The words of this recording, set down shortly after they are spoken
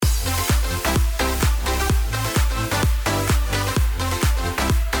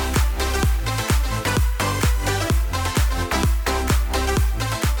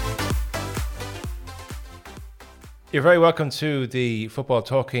You're very welcome to the Football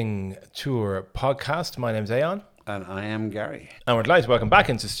Talking Tour podcast. My name's Aon. And I am Gary. And we're delighted to welcome back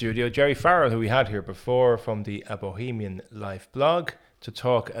into the studio Gerry Farrell, who we had here before from the A Bohemian Life blog, to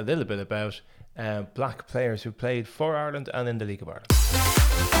talk a little bit about black players who played for Ireland and in the League of Ireland.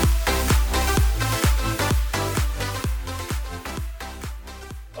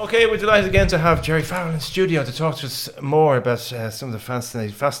 Okay, we're delighted again to have Gerry Farrell in the studio to talk to us more about some of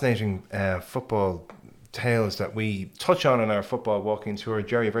the fascinating football tales that we touch on in our football walking tour.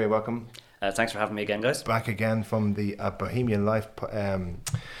 Gerry, very welcome. Thanks for having me again, guys. Back again from the Bohemian Life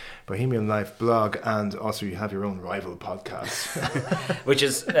blog, and also you have your own rival podcast, which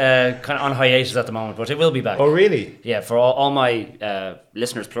is kind of on hiatus at the moment, but it will be back. Oh, really? Yeah, for all my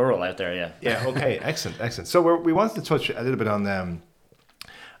listeners, plural, out there. Yeah. Yeah. Okay. Excellent. So we wanted to touch a little bit on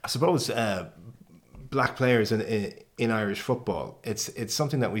I suppose black players in Irish football. It's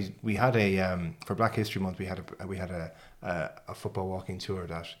something that we had for Black History Month. We had a football walking tour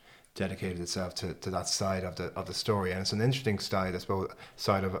that dedicated itself to that side of the story, and it's an interesting side, I suppose,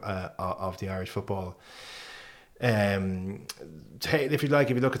 of the Irish football. If you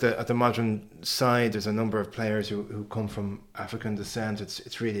look at the modern side, there's a number of players who come from African descent.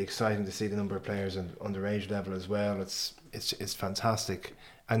 It's really exciting to see the number of players on underage level as well. It's fantastic,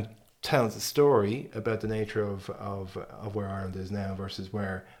 and tells a story about the nature of where Ireland is now versus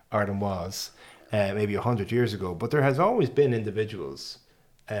where Ireland was maybe 100 years ago. But there has always been individuals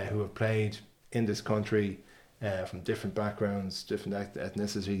who have played in this country from different backgrounds, different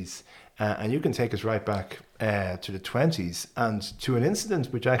ethnicities, and you can take us right back to the 20s and to an incident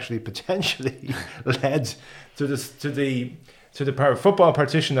which actually potentially led to the football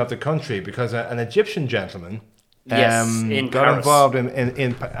partition of the country, because an Egyptian gentleman got Paris. involved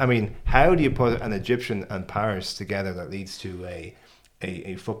in. I mean, how do you put an Egyptian and Paris together that leads to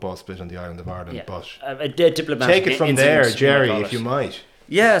a football split on the island of Ireland? Yeah. But a diplomatic take it from there, Gerry, if you might.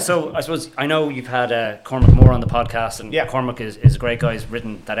 Yeah, so I suppose I know you've had Cormac Moore on the podcast, and yeah. Cormac is a great guy. He's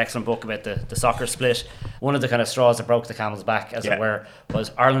written that excellent book about the soccer split. One of the kind of straws that broke the camel's back, as it were, was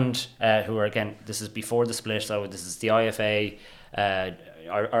Ireland, who are, again, this is before the split, so this is the IFA,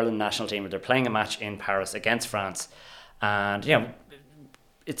 Ireland national team, where they're playing a match in Paris against France, and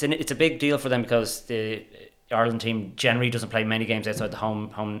it's a big deal for them because the Ireland team generally doesn't play many games outside the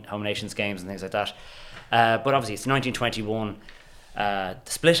home nations games and things like that. But obviously it's 1921. The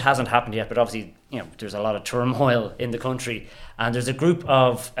split hasn't happened yet, but obviously there's a lot of turmoil in the country, and there's a group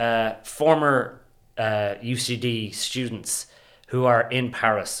of former UCD students who are in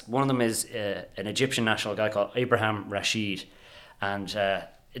Paris. One of them is an Egyptian national, guy called Ibrahim Rashid, and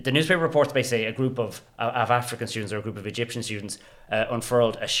the newspaper reports basically a group of African students or a group of Egyptian students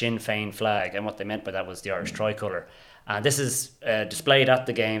unfurled a Sinn Féin flag, and what they meant by that was the Irish tricolour. And this is displayed at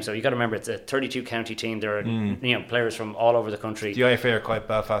the game, so you got to remember it's a 32 county team. There are players from all over the country. The IFA are quite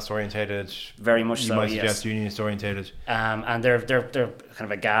Belfast orientated, very much so. You might yes. suggest unionist orientated, and they're kind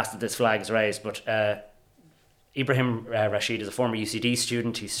of aghast that this flag is raised. But Ibrahim Rashid is a former UCD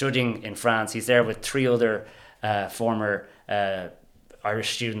student. He's studying in France. He's there with three other former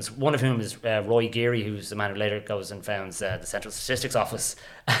Irish students, one of whom is Roy Geary, who's the man who later goes and founds the Central Statistics Office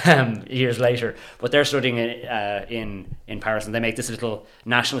years later. But they're studying in Paris, and they make this little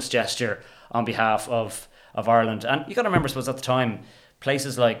nationalist gesture on behalf of Ireland. And you got to remember, I suppose, at the time,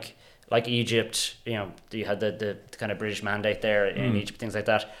 places like Egypt, you had the kind of British mandate there in Egypt, things like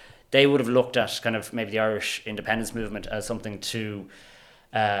that. They would have looked at kind of maybe the Irish independence movement as something to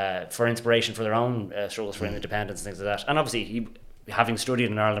for inspiration for their own struggles for independence and things like that. And obviously, having studied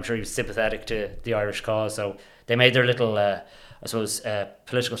in Ireland, I'm sure he was sympathetic to the Irish cause, so they made their little,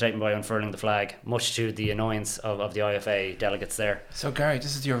 political statement by unfurling the flag, much to the annoyance of the IFA delegates there. So, Gary,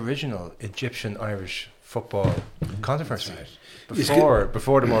 this is the original Egyptian-Irish football controversy, before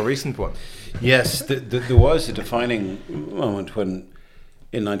the more recent one. Yes, there was a defining moment when,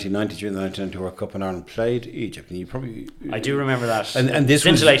 in 1990, during the 1990 World Cup, when Ireland played Egypt, and you probably... I do remember that. And this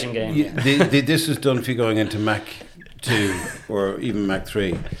scintillating game. This was done for going into Mac 2 or even Mac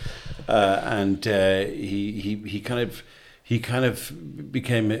 3, and he kind of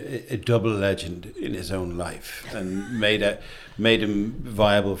became a double legend in his own life, and made him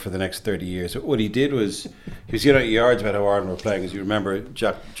viable for the next 30 years. So what he did was he was getting out yards about how Ireland were playing, as you remember,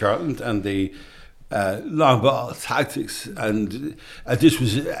 Jack Charlton and the long ball tactics, and this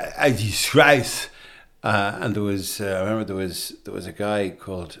was a disgrace. And there was I remember there was a guy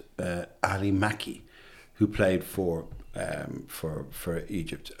called Ali Maki, who played for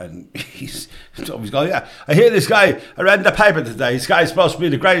Egypt, and he's always going, yeah, I hear this guy, I read in the paper today, this guy's supposed to be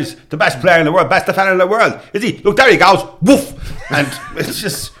the best player in the world, best defender in the world, is he? Look, there he goes, woof. And it's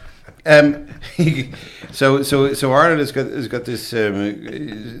just, So Ireland has got this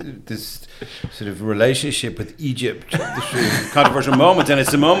this sort of relationship with Egypt, this controversial moment, and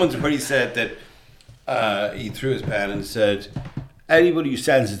it's the moment where he said that he threw his pen and said, "Anybody who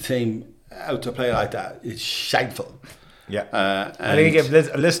sends a team out to play like that is shameful." Yeah, and he gave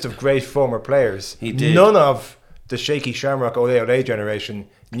a list of great former players. He did. None of the shaky Shamrock Ole generation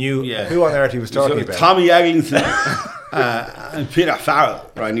knew who on earth he was talking about. Tommy Eglinton and Peter Farrell,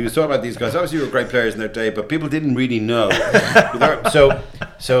 right? And he was talking about these guys. Obviously, they were great players in their day, but people didn't really know.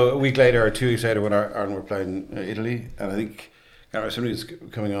 So a week later, or 2 weeks later, when Ireland were playing Italy, and I think somebody was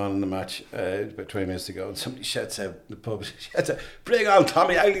coming on in the match about 20 minutes ago, and somebody shouts out the pub, "Bring on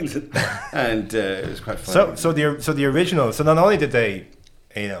Tommy Eglinton!" And it was quite funny. So the original. So not only did they,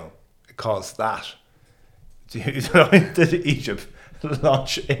 cause that, not only did Egypt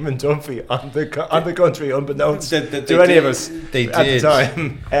launch Eamon Dunphy on the country unbeknownst to any of us at the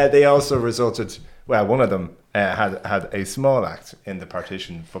time, they also resulted. Well, one of them had a small act in the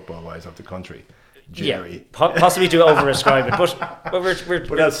partition, football-wise, of the country. Jerry. Yeah, possibly to overascribe it,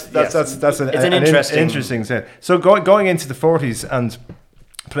 but that's an interesting thing. So going into the 40s, and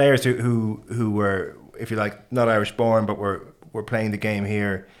players who were, if you like, not Irish born, but were playing the game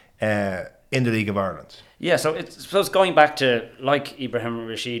here in the League of Ireland. Yeah, so I suppose going back to, like Ibrahim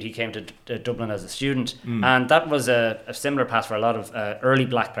Rashid, he came to Dublin as a student, and that was a similar path for a lot of early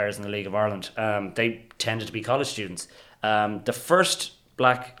black players in the League of Ireland. They tended to be college students. The first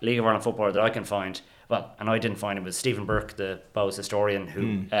black League of Ireland footballer that I can find, well, and I didn't find him, was Stephen Burke, the Bows historian,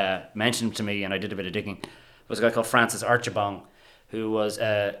 who mentioned to me, and I did a bit of digging, was a guy called Francis Archibong, who was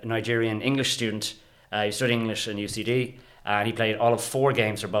a Nigerian English student. He studied English in UCD, and he played all of 4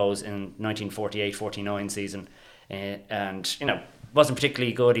 games for Bows in 1948-49 season, and wasn't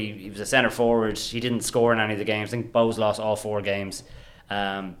particularly good. He was a centre forward. He didn't score in any of the games. I think Bows lost all 4 games.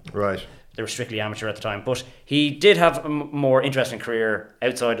 Right. They were strictly amateur at the time, but he did have a more interesting career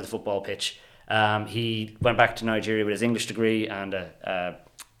outside of the football pitch. He went back to Nigeria with his English degree, and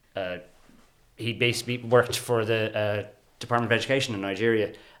he basically worked for the Department of Education in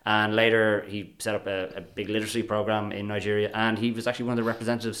Nigeria, and later he set up a big literacy program in Nigeria, and he was actually one of the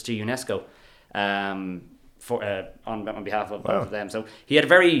representatives to UNESCO on behalf of them. So he had a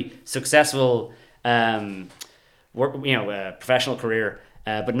very successful professional career.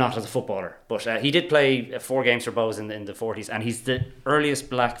 But not as a footballer. But he did play 4 games for Bows in the 40s, and he's the earliest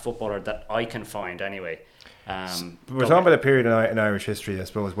black footballer that I can find anyway. We're talking about a period in Irish history, I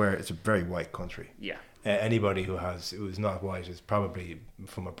suppose, where it's a very white country. Yeah. Anybody who is not white is probably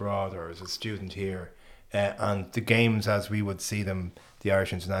from abroad or is a student here. And the games as we would see them, the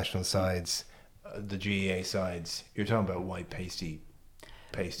Irish international sides, the GAA sides, you're talking about white pasty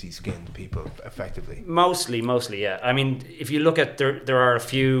skinned people effectively. Mostly, yeah. I mean, if you look at there are a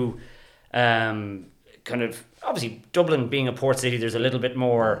few kind of, obviously Dublin being a port city, there's a little bit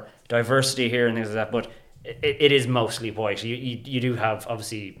more diversity here and things like that, but it is mostly white. You do have,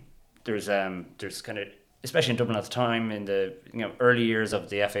 obviously there's kind of, especially in Dublin at the time, in the early years of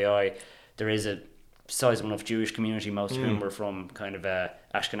the FAI, there is a sizable enough Jewish community, most of whom were from kind of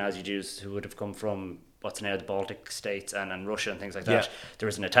Ashkenazi Jews who would have come from what's now the Baltic states and Russia and things like that. There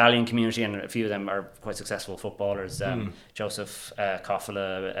was an Italian community, and a few of them are quite successful footballers. Joseph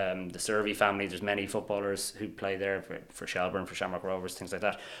Coffola, the Servi family, there's many footballers who play there for Shelbourne, for Shamrock Rovers, things like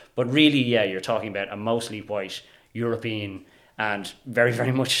that. But really, you're talking about a mostly white European and very,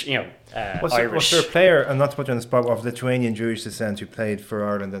 very much, Irish. Was there a player, and not to put you on the spot, of Lithuanian Jewish descent who played for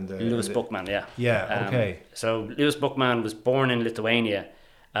Ireland? Lewis Buckman, yeah. Yeah, okay. So Lewis Buckman was born in Lithuania.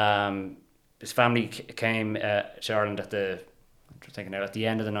 His family came to Ireland at the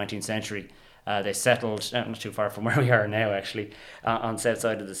end of the 19th century. They settled not too far from where we are now, actually, on the south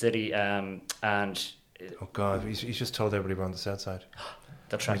side of the city. And oh God, he's just told everybody we're on the south side.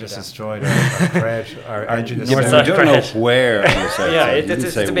 They'll track we just down. destroyed our engine. We don't know where. Yeah,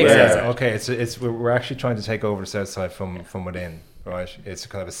 it's a big south side. Okay, we're actually trying to take over the south side from within. Right, it's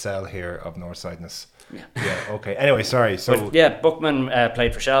kind of a cell here of north-sideness. Yeah. Okay. Anyway, sorry. So Buckman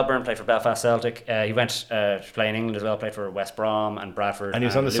played for Shelbourne, played for Belfast Celtic. He went to play in England as well. Played for West Brom and Bradford. And he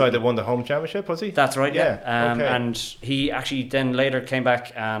was on the side that won the home championship, was he? That's right. Yeah. Okay. And he actually then later came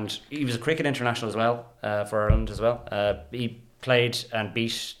back, and he was a cricket international as well for Ireland as well. He played and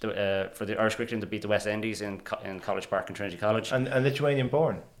beat for the Irish cricket team to beat the West Indies in College Park and Trinity College. And Lithuanian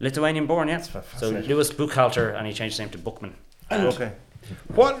born. Yeah. So Lewis Buchhalter, and he changed his name to Buckman. Okay.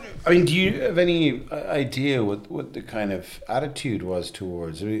 Do you have any idea what the kind of attitude was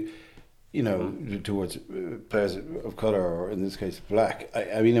towards, towards players of colour, or in this case black?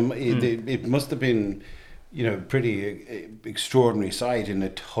 It must have been pretty extraordinary sight in a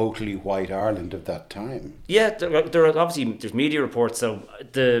totally white Ireland of that time. Yeah, there are obviously there's media reports. So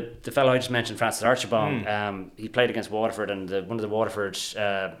the fellow I just mentioned, Francis Archibong, he played against Waterford, and one of the Waterford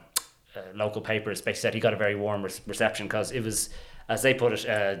local papers basically said he got a very warm reception because it was, as they put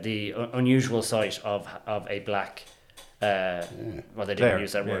it, the unusual sight of a black. Well, they didn't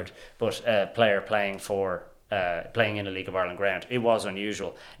use that word, but player playing in a League of Ireland ground. It was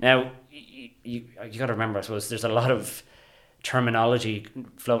unusual. Now, you got to remember, I suppose, there's a lot of terminology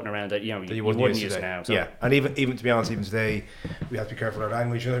floating around that you wouldn't use now. So. Yeah, and even to be honest, even today, we have to be careful of our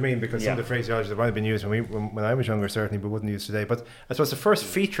language. You know what I mean? Because some of the phraseology that might have been used when I was younger, certainly, but wouldn't use today. But I suppose the first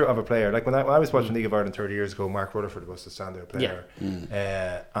feature of a player, like when I was watching League of Ireland 30 years ago, Mark Rutherford was the standout player,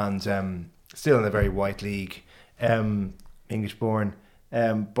 and still in a very white league, English born.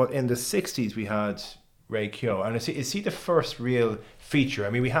 But in the 60s, we had Ray Keogh, and is he the first real feature? I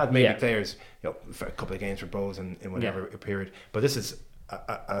mean, we had maybe players, for a couple of games for Bows in whatever period, but this is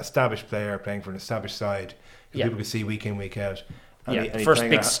an established player playing for an established side who people can see week in, week out. And first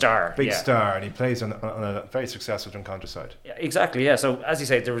big star, and he plays on a very successful Drumcondra side. Yeah, exactly. Yeah. So as you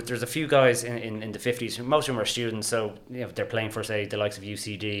say, there's a few guys in the 50s. Most of them are students, so they're playing for, say, the likes of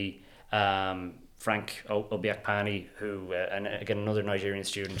UCD. Frank Obiakpani, who and again another Nigerian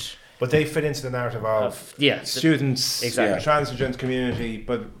student. But they fit into the narrative of students, transigent community.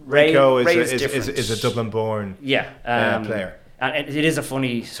 But Ray Keogh is a Dublin-born player. And it is a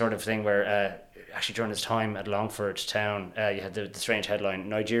funny sort of thing where actually during his time at Longford Town, you had the strange headline,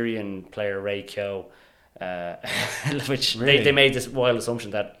 Nigerian player Ray Keogh, which they made this wild assumption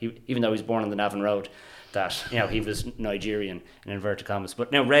that even though he was born on the Navan Road, that he was Nigerian in inverted commas.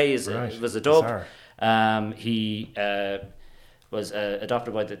 But now Ray was a dub. He was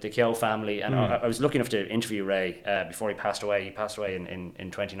adopted by the Keogh family, and I was lucky enough to interview Ray before he passed away. He passed away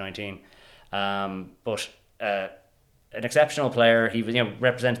in 2019. But an exceptional player. He was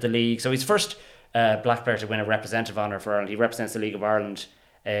represented the league. So he's the first black player to win a representative honour for Ireland. He represents the League of Ireland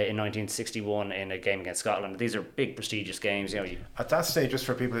in 1961 in a game against Scotland. These are big, prestigious games. At that stage, just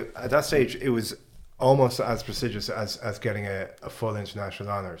for people, it was almost as prestigious as getting a full international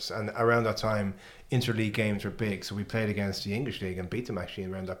honours. And around that time, interleague games were big. So we played against the English League and beat them actually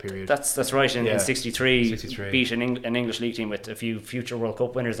around that period. That's right. In 63, beat an English league team with a few future World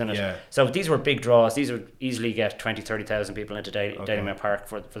Cup winners in it. Yeah. So these were big draws. These would easily get 20,000-30,000 people into Dalymount Park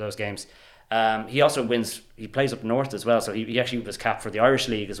for those games. He also he plays up north as well. So he actually was capped for the Irish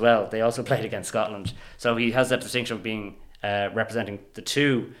League as well. They also played against Scotland. So he has that distinction of being representing the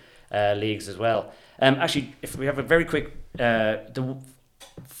two leagues as well. Actually, if we have a very quick, the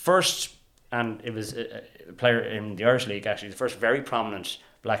first, and it was a player in the Irish League, actually, the first very prominent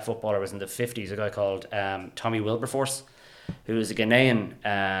black footballer was in the 50s, a guy called Tommy Wilberforce, who was a Ghanaian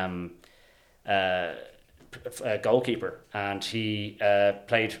goalkeeper, and he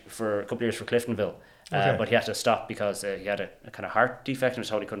played for a couple of years for Cliftonville, but he had to stop because he had a kind of heart defect and was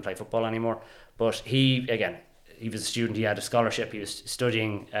told he couldn't play football anymore. But he was a student, he had a scholarship, he was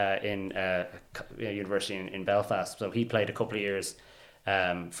studying in a university in Belfast, so he played a couple of years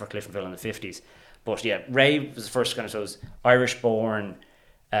for Cliftonville in the 50s. But yeah, Ray was the first kind of Irish-born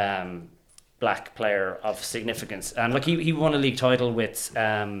black player of significance. And he won a league title with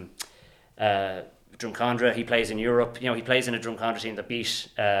Drumcondra. He plays in Europe. He plays in a Drumcondra team that beat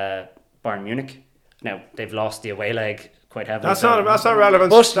Bayern Munich. Now, they've lost the away leg quite heavily. That's not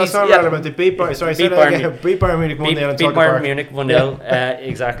relevant. That's not relevant. They beat Bayern Munich 1-0. Beat Bayern Munich 1-0.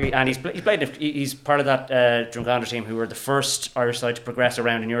 Exactly. And he's part of that Drumcondra team who were the first Irish side to progress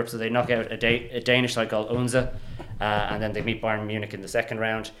around in Europe. So they knock out a Danish side called Unza, and then they meet Bayern Munich in the second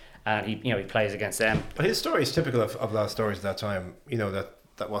round. And he plays against them. But his story is typical of last stories at that time.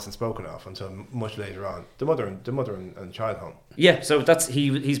 That wasn't spoken of until much later on. The mother and child home. Yeah. So that's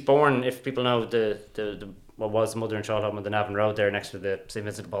he's born. If people know the what was Mother and Child Home on the Navan Road there next to the St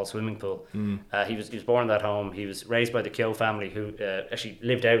Vincent de Paul swimming pool. He was born in that home. He was raised by the Keogh family, who actually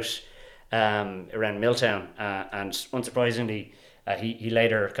lived out around Milltown, and unsurprisingly, he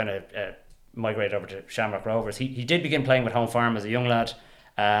later kind of migrated over to Shamrock Rovers. He did begin playing with Home Farm as a young lad.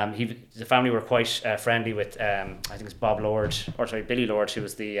 The family were quite friendly with I think it's Billy Lord, who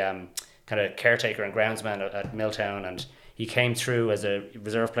was the kind of caretaker and groundsman at Milltown, and he came through as a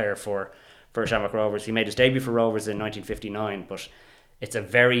reserve player for Shamrock Rovers. He made his debut for Rovers in 1959, but it's a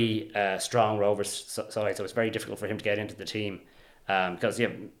very strong Rovers side, so it's very difficult for him to get into the team because you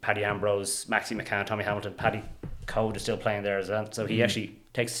have Paddy Ambrose, Maxie McCann, Tommy Hamilton, Paddy Code is still playing there as well. So he actually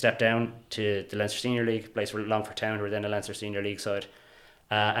takes a step down to the Leinster Senior League, plays for Longford Town, who are then a Leinster Senior League side.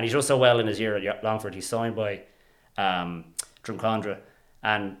 And he's done so well in his year at Longford, he's signed by Drumcondra.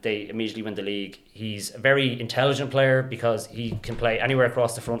 and they immediately win the league. He's a very intelligent player because he can play anywhere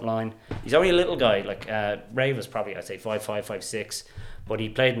across the front line. He's only a little guy. Like Ray was probably, I'd say 5'5", 5'6", but he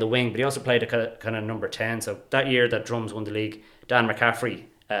played in the wing. But he also played a kind of number 10. So that year that Drums won the league, Dan McCaffrey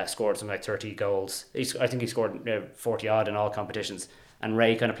scored something like 30 goals. I think he scored 40 odd in all competitions. And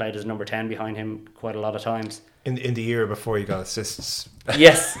Ray kind of played as number 10 behind him quite a lot of times. In the year before he got assists.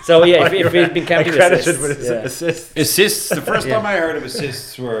 Yes. So yeah, if he'd been counting credited assists. with assists. Assists. The first time I heard of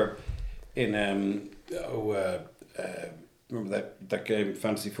assists were in remember that game,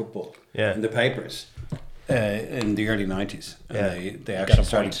 Fantasy Football, in the papers in the early 90s. And they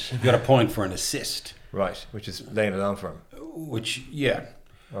actually got a point for an assist. Right, which is laying it on for him. Which,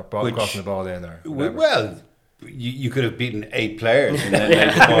 or crossing the ball in there. Well, you could have beaten 8 players and then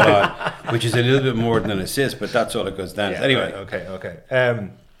laid the ball on, which is a little bit more than an assist, but that's all it goes down to. Anyway. Right, okay.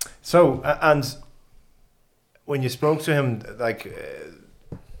 So, and when you spoke to him, like,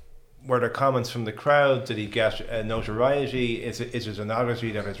 were there comments from the crowd? Did he get notoriety? Is it a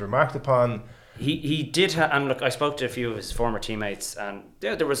notoriety that is remarked upon? He did, and look, I spoke to a few of his former teammates, and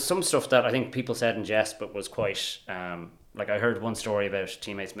there was some stuff that I think people said in jest, but was quite, like I heard one story about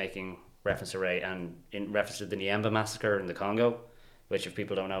teammates making reference to Ray, and in reference to the Niemba massacre in the Congo, which if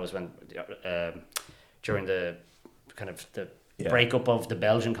people don't know is when during the kind of the breakup of the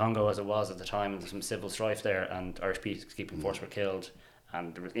Belgian Congo as it was at the time, and some civil strife there, and Irish peacekeeping force were killed,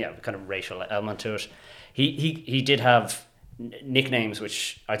 and there was kind of racial element to it. He did have nicknames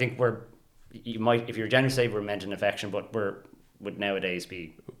which I think were, you might, if you're generous, say were meant in affection, but would nowadays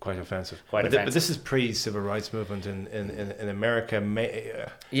be quite offensive. But this is pre-civil rights movement in America. I'm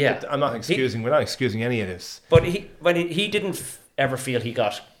not excusing. We're not excusing any of this. But he didn't ever feel he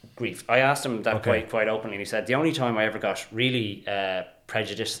got grief. I asked him that quite openly, and he said the only time I ever got really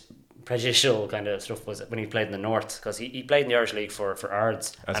prejudicial kind of stuff was when he played in the North, because he played in the Irish League for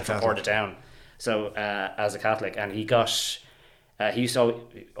Ards and for Portadown. So as a Catholic, and he used to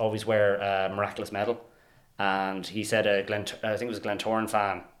always wear a miraculous medal. And he said I think it was a Glentoran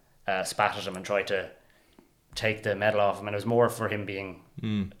fan spat at him and tried to take the medal off him, and it was more for him being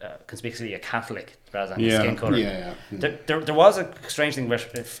conspicuously a Catholic rather than his skin colour. There was a strange thing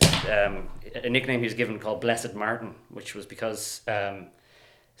with a nickname he was given called Blessed Martin, which was because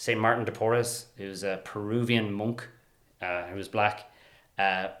Saint Martin de Porres, who's a Peruvian monk who was black,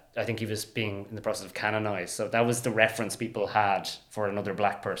 I think he was being in the process of canonized, so that was the reference people had for another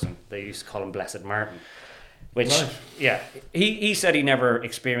black person. They used to call him Blessed Martin. Which, he said he never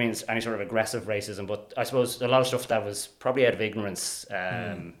experienced any sort of aggressive racism, but I suppose a lot of stuff that was probably out of ignorance.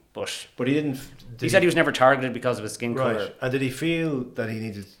 But he didn't. He said he was never targeted because of his skin colour. And did he feel that he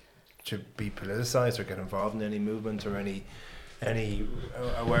needed to be politicised or get involved in any movement or any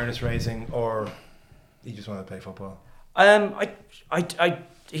awareness raising, or he just wanted to play football?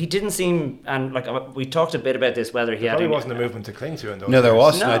 He didn't seem, and like we talked a bit about this, whether he probably wasn't a movement to cling to in those No, there years.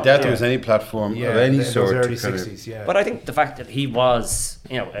 wasn't. I doubt there was any platform of any sort. Those early 60s, But I think the fact that he was,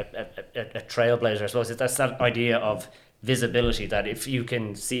 a trailblazer, I suppose that's that idea of visibility, that if you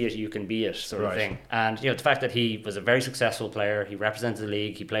can see it, you can be it, sort of thing. And the fact that he was a very successful player, he represented the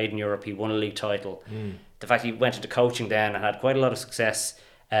league, he played in Europe, he won a league title. The fact he went into coaching then and had quite a lot of success.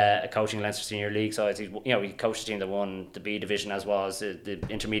 Coaching Leinster Senior League sides, he coached a team that won the B division, as was the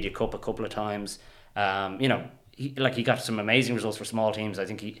Intermediate Cup a couple of times. He got some amazing results for small teams. I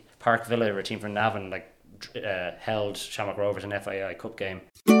think Park Villa, a team from Navan, held Shamrock Rovers in FAI Cup game.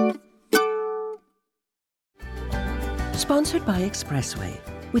 Sponsored by Expressway.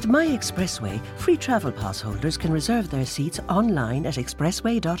 With My Expressway, free travel pass holders can reserve their seats online at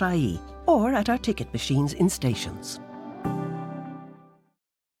expressway.ie or at our ticket machines in stations.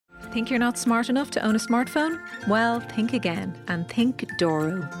 Think you're not smart enough to own a smartphone? Well, think again and think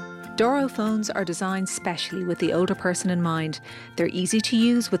Doro. Doro phones are designed specially with the older person in mind. They're easy to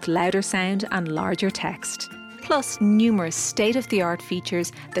use with louder sound and larger text. Plus numerous state-of-the-art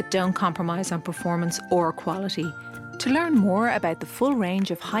features that don't compromise on performance or quality. To learn more about the full range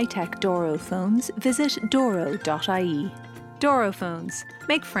of high-tech Doro phones, visit doro.ie. Doro phones.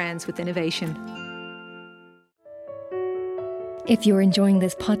 Make friends with innovation. If you're enjoying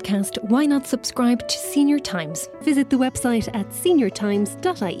this podcast, why not subscribe to Senior Times? Visit the website at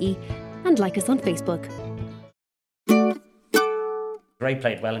seniortimes.ie and like us on Facebook. Ray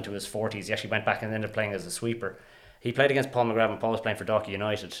played well into his 40s. He actually went back and ended up playing as a sweeper. He played against Paul McGrath when Paul was playing for Dalkey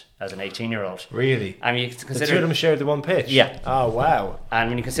United as an 18-year-old. Really? I mean, the two of them shared the one pitch? Yeah. Oh, wow. And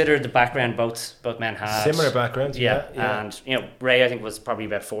when you consider the background both men had... Similar backgrounds, yeah. And, Ray, I think, was probably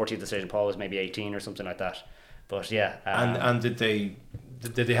about 40 at the stage, and Paul was maybe 18 or something like that. But, yeah. And did they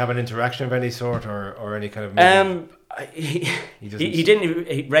have an interaction of any sort or any kind of... He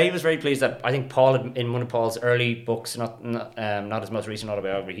didn't. Ray was very pleased that I think Paul had, in one of Paul's early books, not his most recent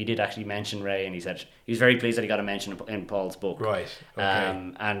autobiography, he did actually mention Ray, and he said he was very pleased that he got a mention in Paul's book. Right.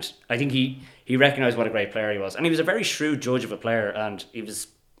 Okay. And I think he recognised what a great player he was, and he was a very shrewd judge of a player, and he was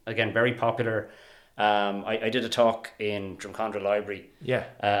again very popular. I did a talk in Drumcondra Library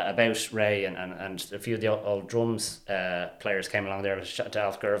about Ray, and a few of the old drums players came along there. I was chatting to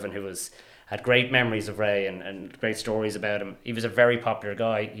Alf Gervin, who had great memories of Ray and great stories about him. He was a very popular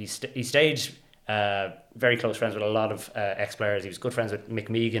guy. He stayed very close friends with a lot of ex-players. He was good friends with Mick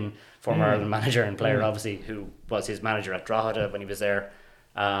Megan, former Ireland manager and player, obviously, who was his manager at Drogheda when he was there.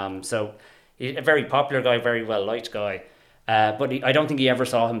 So he's a very popular guy, very well-liked guy. But I don't think he ever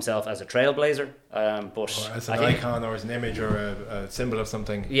saw himself as a trailblazer. But or as an icon or as an image or a symbol of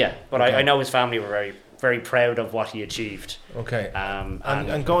something. Yeah, but I know his family were very, very proud of what he achieved. Okay.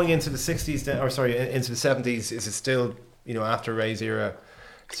 And going into the 60s, into the 70s, is it still, after Ray's era,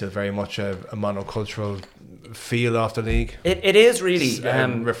 still very much a monocultural feel of the league? It is really.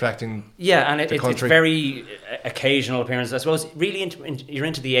 Reflecting and it's very occasional appearances. I suppose really you're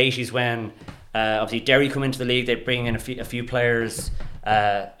into the 80s when obviously Derry come into the league, they bring in a few players,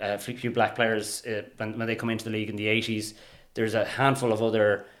 a few black players when they come into the league in the 80s. There's a handful of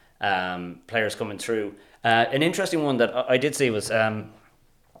other players coming through. An interesting one that I did see was Don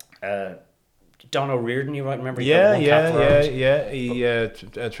O'Riordan. You might remember. He Tranmere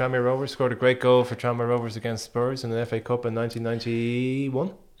Rovers scored a great goal for Tranmere Rovers against Spurs in the FA Cup in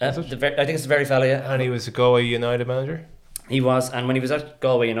 1991. I think it's the very fella, yeah. And he was a Galway United manager. He was, and when he was at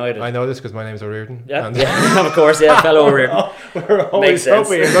Galway United, I know this because my name's O'Riordan. Yeah, of course, fellow O'Riordan. We're always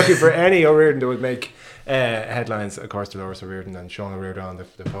hoping and looking for any O'Riordan that would make headlines. Of course, Dolores O'Riordan and Sean O'Riordan on the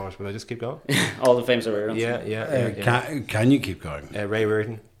poet. Will I just keep going? All the famous O'Riordans. Yeah. Can you keep going? Ray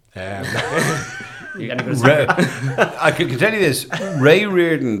Reardon. I can tell you this: Ray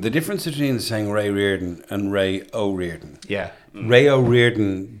Reardon. The difference between saying Ray Reardon and Ray O'Riordan. Yeah. Ray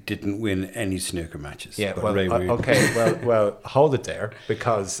O'Riordan didn't win any snooker matches. Yeah, well, hold it there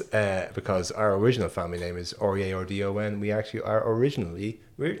because our original family name is Orion. We actually are originally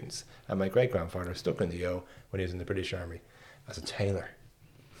Reardons, and my great grandfather stuck in the O when he was in the British Army as a tailor.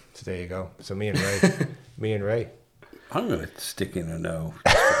 So there you go. So me and Ray. I'm going to stick in a no.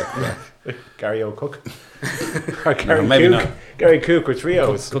 Gary O'Cook. Or Gary Cook. Not. Gary Cook or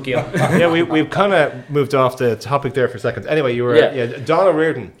trios. Cookie. Yeah, we've kind of moved off the topic there for a second. Anyway, you were Don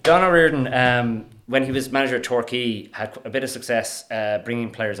O'Riordan. Don O'Riordan, when he was manager at Torquay, had a bit of success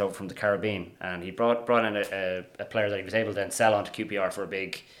bringing players over from the Caribbean, and he brought in a player that he was able to then sell on to QPR for a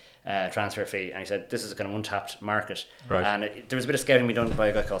big transfer fee. And he said this is a kind of untapped market. Right. And there was a bit of scouting being done by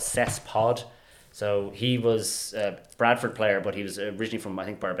a guy called Cess Pod. So he was a Bradford player, but he was originally from, I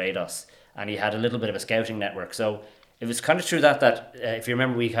think, Barbados, and he had a little bit of a scouting network. So it was kind of true that if you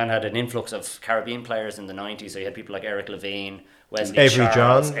remember, we kind of had an influx of Caribbean players in the 90s. So you had people like Eric Levine, Wesley Avery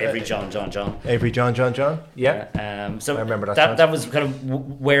Charles, John. Avery John. Avery John. Yeah. So I remember that. That was kind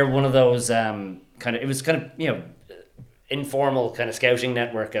of where one of those it was kind of, informal kind of scouting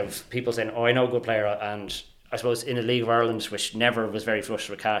network of people saying, oh, I know a good player, and I suppose in the League of Ireland, which never was very flush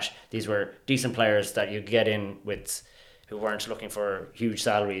with cash, these were decent players that you get in with who weren't looking for huge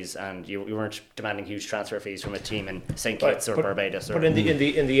salaries, and you weren't demanding huge transfer fees from a team in St. Kitts or Barbados. But in the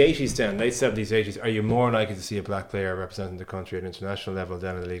 80s then, late 70s, 80s, are you more likely to see a black player representing the country at international level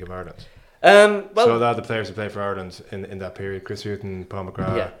than in the League of Ireland? So a lot of the players who played for Ireland in that period, Chris Hughton, Paul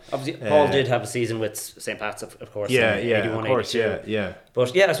McGrath. Yeah, obviously Paul did have a season with St. Pat's, of course. Yeah, 81, of course, 82. yeah.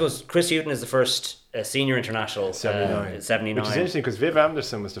 But I suppose Chris Hughton is the first senior international. 79. Which is interesting because Viv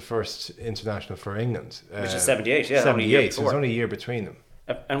Anderson was the first international for England. Which is 78, yeah. 78, so there's only a year between them.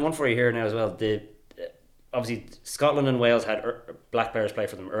 And one for you here now as well. Obviously, Scotland and Wales had black players play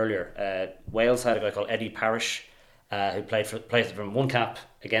for them earlier. Wales had a guy called Eddie Parish, who played from one cap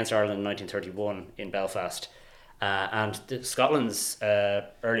against Ireland in 1931 in Belfast. And Scotland's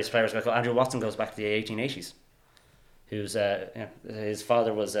earliest players, a guy called Andrew Watson, goes back to the 1880s. Who's his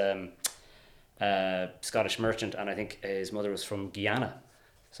father was Scottish merchant, and I think his mother was from Guyana.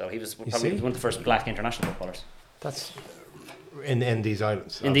 So he was probably one of the first black international footballers. That's in these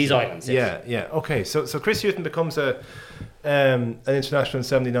islands. In these islands, yes. Yeah. Okay, so Chris Hughton becomes an international in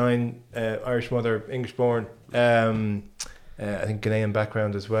 79, Irish mother, English born. I think Ghanaian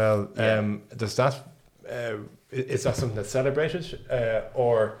background as well. Does that is that something that's celebrated,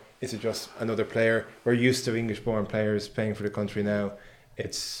 or is it just another player? We're used to English born players playing for the country now.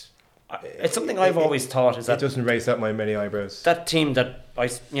 it's something I've always thought is that it doesn't raise that many eyebrows. That team that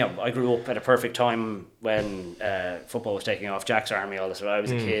I grew up at a perfect time when football was taking off. Jack's Army, all this. I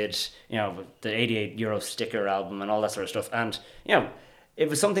was a kid, the €88 sticker album and all that sort of stuff, and it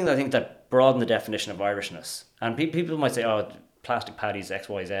was something that I think that broadened the definition of Irishness. And people might say, "Oh, plastic paddies, X,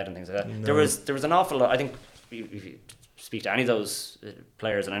 Y, Z, and things like that." No. There was an awful lot. I think if you speak to any of those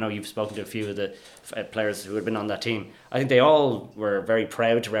players, and I know you've spoken to a few of the players who had been on that team, I think they all were very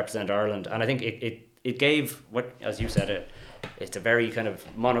proud to represent Ireland, and I think it gave what, as you said, it's a very kind of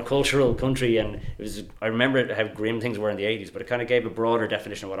monocultural country, and it was. I remember how grim things were in the 80s, but it kind of gave a broader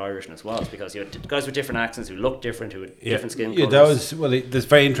definition of what Irishness was, because you had guys with different accents who looked different, who had different skin colours. That's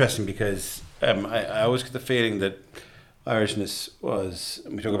very interesting, because I always get the feeling that Irishness was,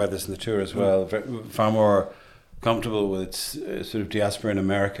 and we talk about this in the tour as well, far more comfortable with its sort of diaspora in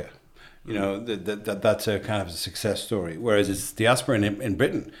America. That's a kind of a success story, whereas it's diaspora in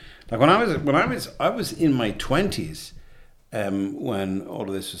Britain. Like when I was in my 20s when all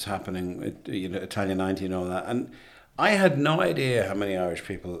of this was happening, Italia 90 and all that, and I had no idea how many Irish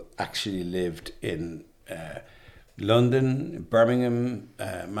people actually lived in London, Birmingham,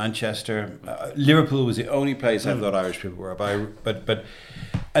 Manchester. Liverpool was the only place I thought Irish people were.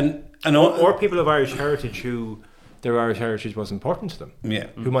 Or people of Irish heritage who their Irish heritage was important to them. Yeah.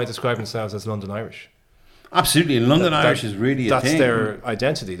 Who might describe themselves as London Irish. Absolutely, and London Irish is really a thing. That's their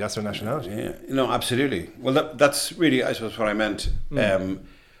identity, that's their nationality. Yeah, absolutely. Well, that's really, I suppose, what I meant.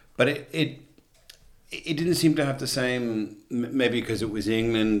 But it didn't seem to have the same, maybe because it was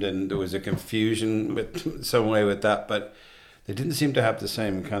England and there was a confusion with some way with that, but they didn't seem to have the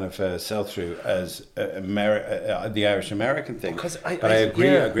same kind of sell-through as the Irish-American thing. I agree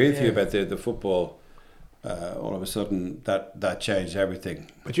with you about the football. All of a sudden, that changed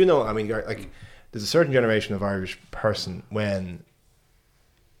everything. But there's a certain generation of Irish person when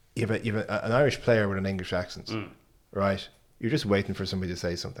you have an Irish player with an English accent, right? You're just waiting for somebody to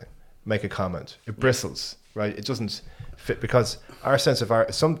say something, make a comment. It bristles, right? It doesn't fit, because our sense of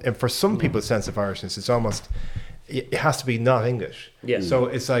for some people's sense of Irishness, it's almost, it has to be not English. Yeah. So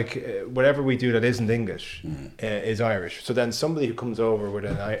it's like whatever we do that isn't English is Irish. So then somebody who comes over with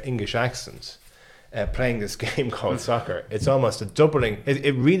an English accent, playing this game called soccer, it's almost a doubling.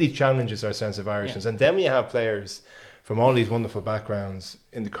 It really challenges our sense of Irishness. And then we have players from all these wonderful backgrounds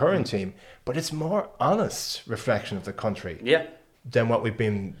in the current team, but it's more honest reflection of the country than what we've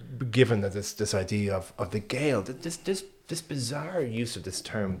been given, this idea of the Gael. This bizarre use of this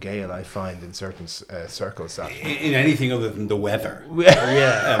term Gael, I find in certain circles. In anything other than the weather.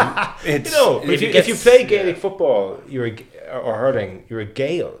 If you play Gaelic football or hurling, you're a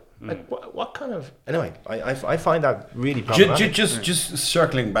Gael. Like what kind of, anyway, I find that really problematic. Just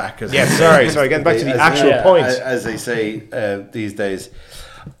circling back. Sorry, getting back to the actual point. As they say these days,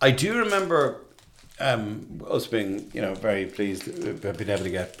 I do remember us being very pleased to have been able to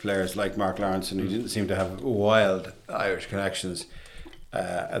get players like Mark Lawrenson, who didn't seem to have wild Irish connections,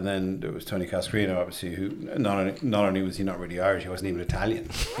 and then there was Tony Cascarino, obviously, who not only was he not really Irish, he wasn't even Italian.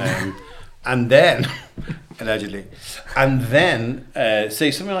 And then, allegedly,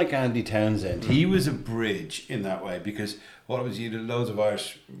 say something like Andy Townsend, he was a bridge in that way, because what was, you had loads of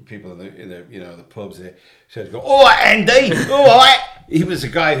Irish people in the pubs, they said, "Oh, Andy, oh!" He was a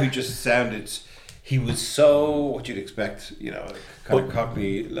guy who just sounded, he was so what you'd expect, kind of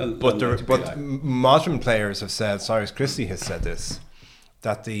Cockney. But modern players have said, Cyrus Christie has said this,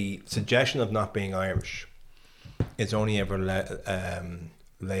 that the suggestion of not being Irish is only ever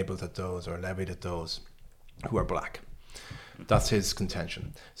labelled at those or levied at those who are black. That's his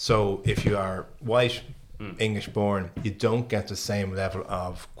contention. So if you are white, English born, you don't get the same level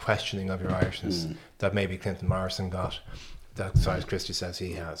of questioning of your Irishness that maybe Clinton Morrison got, that Cyrus Christie says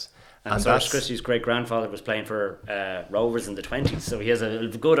he has. And Cyrus Christie's great grandfather was playing for Rovers in the 20s, so he has a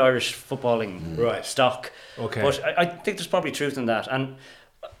good Irish footballing stock. Okay. But I think there's probably truth in that, and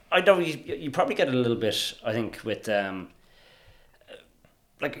I know you probably get a little bit, I think, with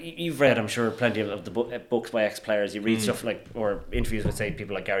like you've read, I'm sure, plenty of the books by ex-players. You read stuff like, or interviews with, say,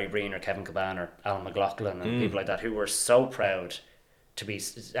 people like Gary Breen or Kevin Caban or Alan McLaughlin and people like that, who were so proud to be,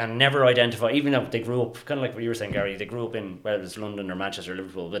 and never identify, even though they grew up, kind of like what you were saying, Gary, they grew up in, whether it's London or Manchester or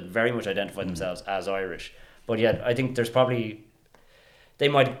Liverpool, but very much identified themselves as Irish. But yet, I think there's probably, they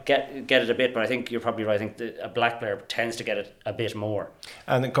might get it a bit, but I think you're probably right. I think a black player tends to get it a bit more.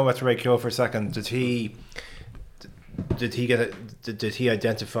 And then come back to Ray Keogh for a second. Did he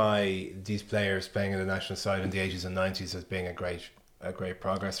identify these players playing in the national side in the 80s and 90s as being a great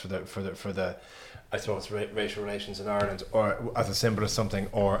progress for the I suppose racial relations in Ireland, or as a symbol of something,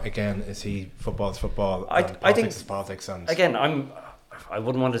 or again is he football's football and politics is politics? And again, I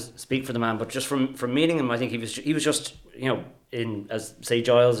wouldn't want to speak for the man, but just from meeting him, I think he was just, you know, in, as say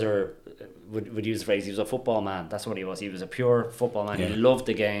Giles or would use the phrase, he was a football man. That's what he was. He was a pure football man. Yeah. He loved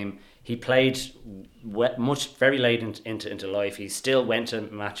the game. He played very late into life. He still went to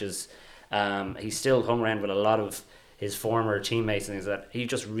matches. He still hung around with a lot of his former teammates and things like that. He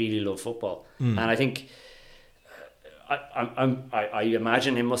just really loved football. And I think I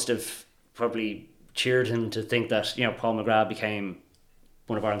imagine he must have probably cheered him to think that, you know, Paul McGrath became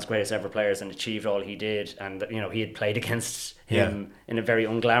one of Ireland's greatest ever players and achieved all he did, and, you know, he had played against him in a very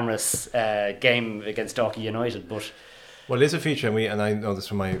unglamorous game against Dalkey United. But well, it is a feature, and I know this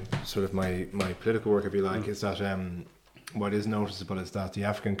from my political work, if you like, is that what is noticeable is that the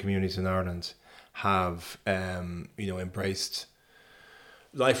African communities in Ireland have embraced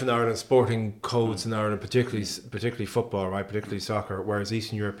life in Ireland, sporting codes in Ireland, particularly football, right? Particularly soccer, whereas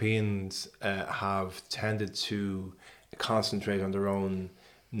Eastern Europeans have tended to concentrate on their own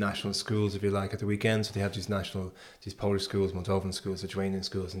national schools, if you like, at the weekend. So they have these Polish schools, Moldovan schools, Lithuanian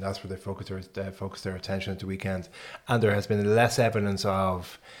schools, and that's where they focus their attention at the weekend. And there has been less evidence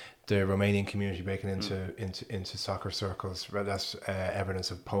of the Romanian community breaking into soccer circles, less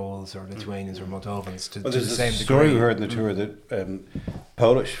evidence of Poles or Lithuanians or Moldovans to the same degree. Story we heard in the tour that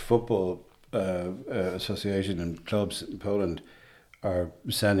Polish Football Association and clubs in Poland are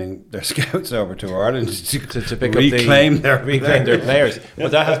sending their scouts over to Ireland to pick reclaim their players.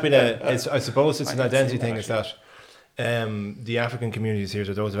 But that has been I suppose it's an identity thing. Is that the African communities here,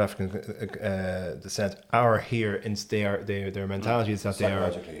 those of African descent, are here. Their mentality is that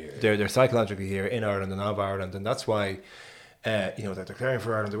they're psychologically here in Ireland and of Ireland, and that's why they're declaring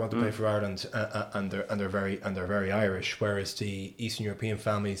for Ireland. They want to play for Ireland, and they're very Irish. Whereas the Eastern European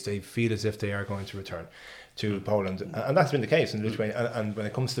families, they feel as if they are going to return to Poland, and that's been the case in Lithuania. And when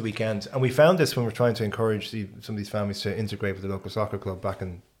it comes to the weekend, and we found this when we're trying to encourage some of these families to integrate with the local soccer club back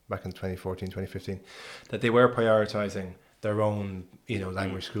in 2014, 2015, that they were prioritising their own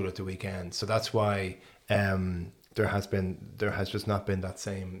language school at the weekend. So that's why there has just not been that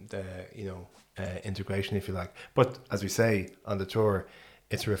same integration, if you like. But as we say on the tour,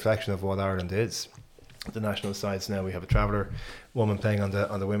 it's a reflection of what Ireland is. The national sides now, we have a traveller woman playing on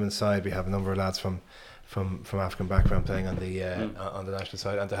the women's side. We have a number of lads from African background playing on the national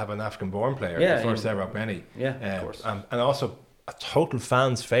side, and to have an African-born player, the first ever Benny, of course, and also a total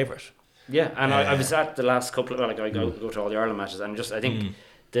fan's favourite. Yeah, and I was at the last couple of I go to all the Ireland matches, and just I think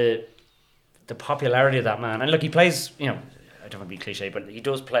the popularity of that man, and look, he plays. I don't want to be cliche, but he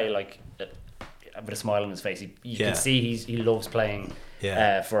does play like with a smile on his face. You can see he loves playing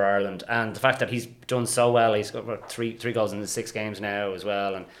for Ireland, and the fact that he's done so well, he's got about three goals in the 6 games now as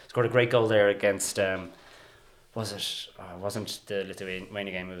well, and scored a great goal there against. Wasn't the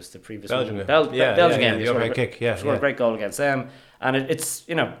Lithuania game? It was the previous Belgium one. Belgium game. The overhead kick. Scored a great goal against them, and it's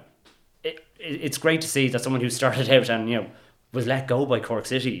it's great to see that someone who started out and was let go by Cork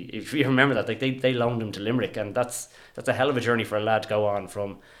City. If you remember that, like they loaned him to Limerick, and that's a hell of a journey for a lad to go on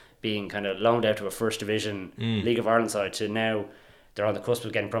from being kind of loaned out to a first division League of Ireland side to now they're on the cusp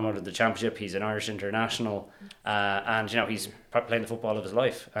of getting promoted to the Championship. He's an Irish international, and he's playing the football of his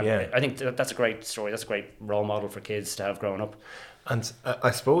life. And I think that's a great story. That's a great role model for kids to have growing up. And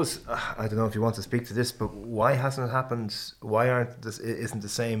I suppose I don't know if you want to speak to this, but why hasn't it happened? Why isn't the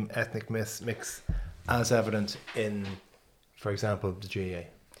same ethnic mix as evident in, for example, the GAA?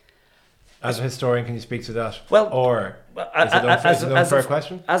 As a historian, can you speak to that? Well, or is it an unfair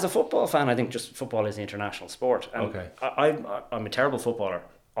question? As a football fan, I think just football is the international sport. And okay. I'm a terrible footballer,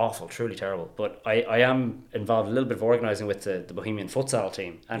 awful, truly terrible. But I am involved a little bit of organising with the Bohemian futsal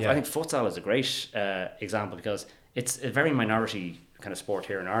team, and I think futsal is a great example because it's a very minority kind of sport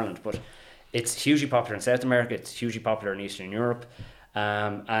here in Ireland, but it's hugely popular in South America. It's hugely popular in Eastern Europe,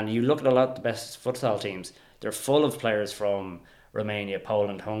 and you look at a lot of the best futsal teams. They're full of players from Romania,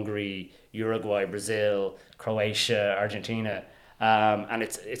 Poland, Hungary, Uruguay, Brazil, Croatia, Argentina, and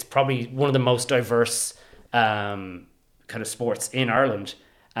it's probably one of the most diverse kind of sports in Ireland.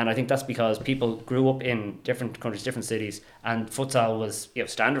 And I think that's because people grew up in different countries, different cities, and futsal was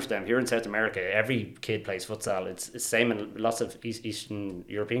standard for them. Here in South America, every kid plays futsal. It's the same in lots of Eastern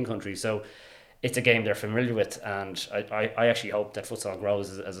European countries. So it's a game they're familiar with, and I actually hope that futsal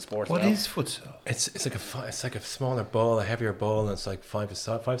grows as a sport. What is futsal? It's like a smaller ball, a heavier ball, and it's like five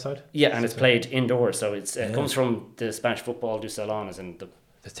side. Yeah, and it's played indoors, so it comes from the Spanish football du salón, as in the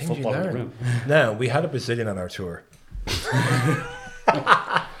football in the room. Now, we had a Brazilian on our tour.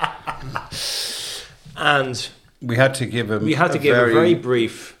 And We had to give him. We had to give a very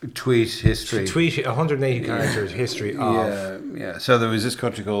brief tweet history. 180 characters history of. Yeah. So there was this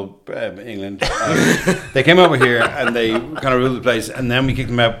country called England. They came over here and they kind of ruled the place, and then we kicked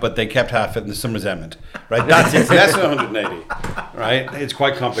them out, but they kept half it in the some resentment. Right. That's it. That's 180. Right. It's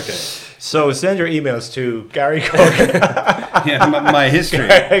quite complicated. So send your emails to Gary Cook. Yeah, my history.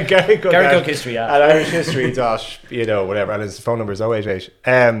 Gary Cook history. Yeah. At Irish History. Whatever. And his phone number is 088.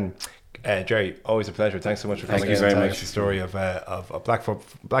 Jerry, always a pleasure. Thanks so much for coming in and telling us the story of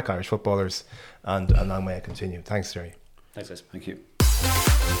black Irish footballers, and long may it continue. Thanks, Jerry. Thanks, guys. Thank you.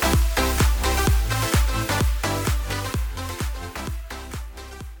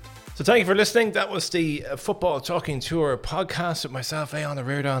 So thank you for listening. That was the Football Talking Tour podcast with myself, Aon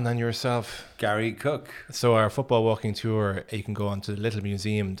O'Riordan, and yourself, Gary Cook. So our football walking tour, you can go on to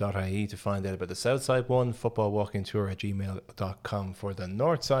littlemuseum.ie to find out about the south side one, footballwalkingtour@gmail.com for the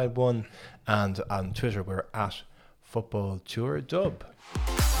north side one, and on Twitter we're at Football Tour Dub.